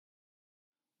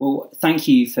Well, thank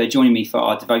you for joining me for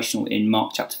our devotional in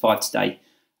Mark chapter 5 today.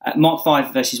 Mark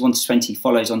 5 verses 1 to 20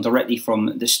 follows on directly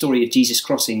from the story of Jesus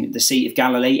crossing the Sea of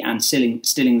Galilee and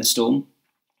stilling the storm.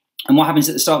 And what happens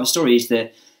at the start of the story is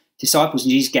the disciples and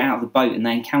Jesus get out of the boat and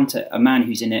they encounter a man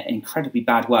who's in an incredibly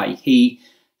bad way. He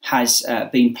has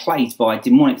been plagued by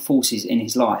demonic forces in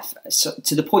his life,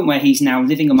 to the point where he's now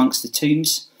living amongst the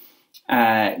tombs,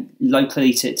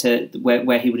 locally to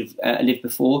where he would have lived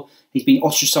before. He's been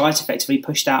ostracised, effectively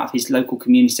pushed out of his local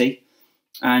community,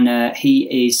 and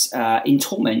he is in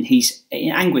torment. He's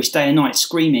in anguish day and night,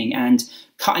 screaming and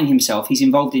cutting himself. He's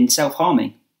involved in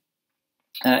self-harming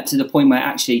to the point where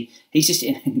actually he's just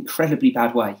in an incredibly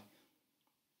bad way.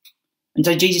 And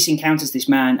so Jesus encounters this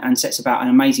man and sets about an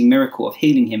amazing miracle of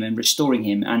healing him and restoring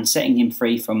him and setting him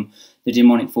free from the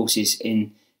demonic forces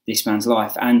in this man's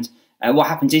life. And what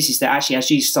happens is that actually as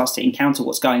Jesus starts to encounter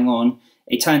what's going on,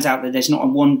 it turns out that there's not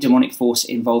one demonic force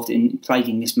involved in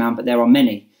plaguing this man, but there are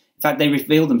many. In fact, they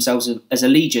reveal themselves as a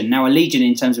legion. Now, a legion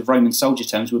in terms of Roman soldier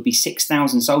terms would be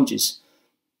 6,000 soldiers.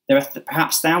 There are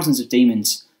perhaps thousands of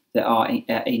demons that are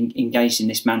engaged in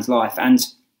this man's life. And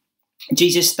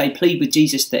they plead with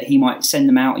Jesus that he might send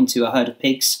them out into a herd of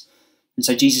pigs. And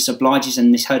so Jesus obliges,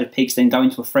 and this herd of pigs then go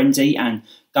into a frenzy and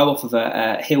go off of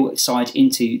a hillside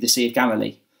into the Sea of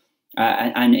Galilee.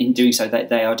 And in doing so,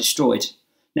 they are destroyed.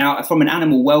 Now, from an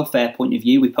animal welfare point of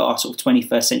view, we put our sort of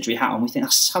 21st century hat on. We think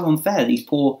that's so unfair, these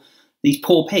poor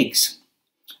pigs.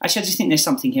 Actually, I just think there's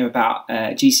something here about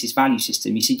Jesus' value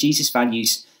system. You see, Jesus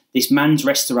values this man's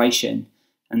restoration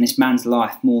and this man's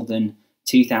life more than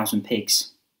 2,000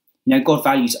 pigs. You know, God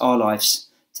values our lives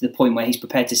to the point where he's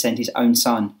prepared to send his own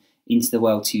son into the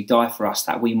world to die for us,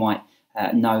 that we might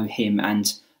know him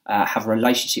and have a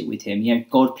relationship with him. You know,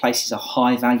 God places a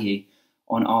high value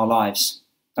on our lives.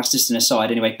 That's just an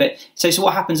aside anyway. But so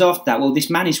what happens after that? Well, this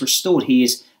man is restored.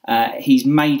 He's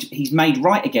made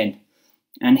right again.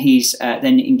 And he's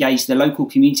then engaged the local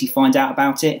community, find out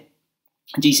about it.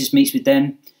 Jesus meets with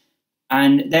them.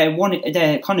 And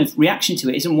their kind of reaction to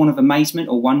it isn't one of amazement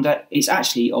or wonder. It's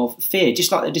actually of fear,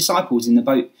 just like the disciples in the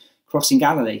boat crossing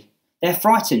Galilee. They're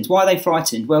frightened. Why are they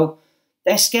frightened? Well,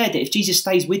 they're scared that if Jesus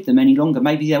stays with them any longer,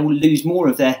 maybe they will lose more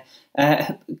of their...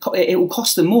 it will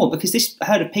cost them more, because this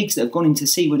herd of pigs that have gone into the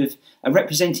sea would have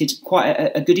represented quite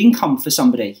a good income for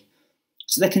somebody.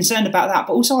 So they're concerned about that.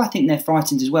 But also I think they're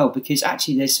frightened as well, because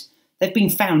actually they've been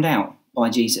found out by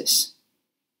Jesus.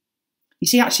 You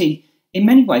see, actually, in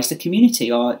many ways, the community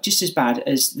are just as bad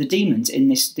as the demons in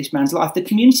this man's life. The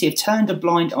community have turned a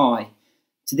blind eye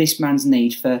to this man's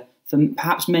need for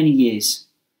perhaps many years.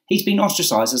 He's been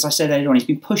ostracised, as I said earlier on. He's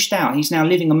been pushed out. He's now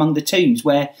living among the tombs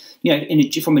where, you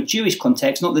know, from a Jewish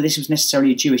context, not that this was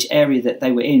necessarily a Jewish area that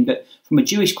they were in, but from a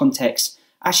Jewish context,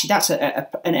 actually that's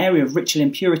an area of ritual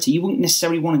impurity. You wouldn't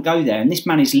necessarily want to go there, and this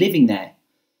man is living there.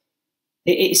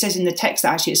 It says in the text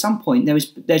that actually at some point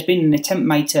there's been an attempt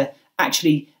made to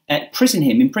actually imprison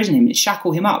him,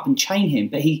 shackle him up and chain him,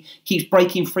 but he keeps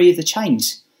breaking free of the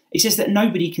chains. It says that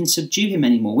nobody can subdue him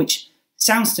anymore, which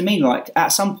sounds to me like at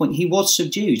some point he was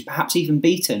subdued, perhaps even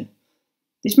beaten.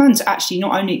 This man's actually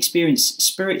not only experienced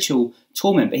spiritual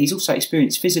torment, but he's also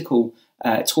experienced physical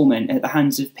torment at the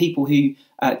hands of people who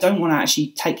don't want to actually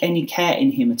take any care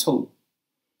in him at all.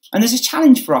 And there's a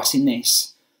challenge for us in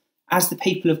this as the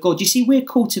people of God. You see, we're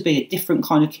called to be a different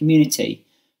kind of community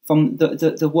from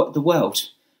the world.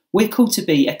 We're called to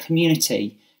be a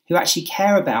community who actually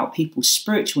care about people's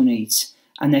spiritual needs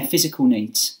and their physical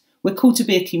needs. We're called to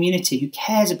be a community who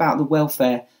cares about the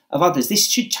welfare of others. This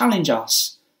should challenge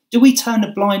us. Do we turn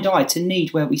a blind eye to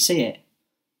need where we see it?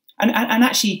 And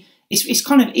actually, it's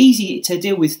kind of easy to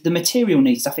deal with the material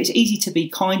needs stuff. It's easy to be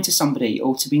kind to somebody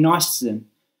or to be nice to them.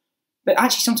 But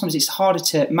actually, sometimes it's harder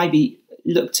to maybe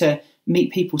look to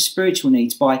meet people's spiritual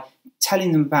needs by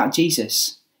telling them about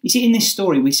Jesus. You see, in this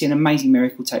story, we see an amazing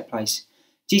miracle take place.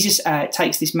 Jesus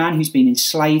takes this man who's been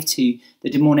enslaved to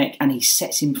the demonic and he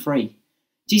sets him free.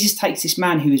 Jesus takes this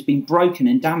man who has been broken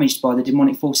and damaged by the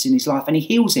demonic forces in his life and he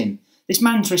heals him. This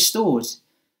man's restored.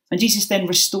 And Jesus then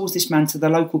restores this man to the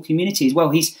local community as well.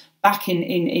 He's back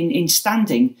in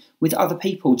standing with other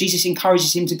people. Jesus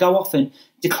encourages him to go off and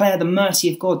declare the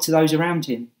mercy of God to those around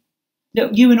him.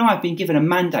 Look, you and I have been given a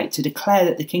mandate to declare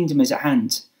that the kingdom is at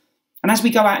hand. And as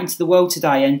we go out into the world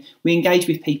today and we engage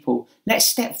with people, let's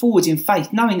step forward in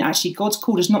faith, knowing that actually God's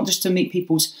called us not just to meet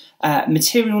people's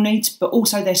material needs, but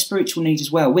also their spiritual needs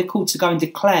as well. We're called to go and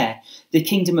declare the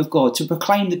kingdom of God, to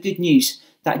proclaim the good news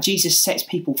that Jesus sets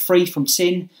people free from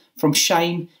sin, from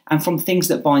shame, and from things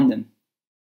that bind them.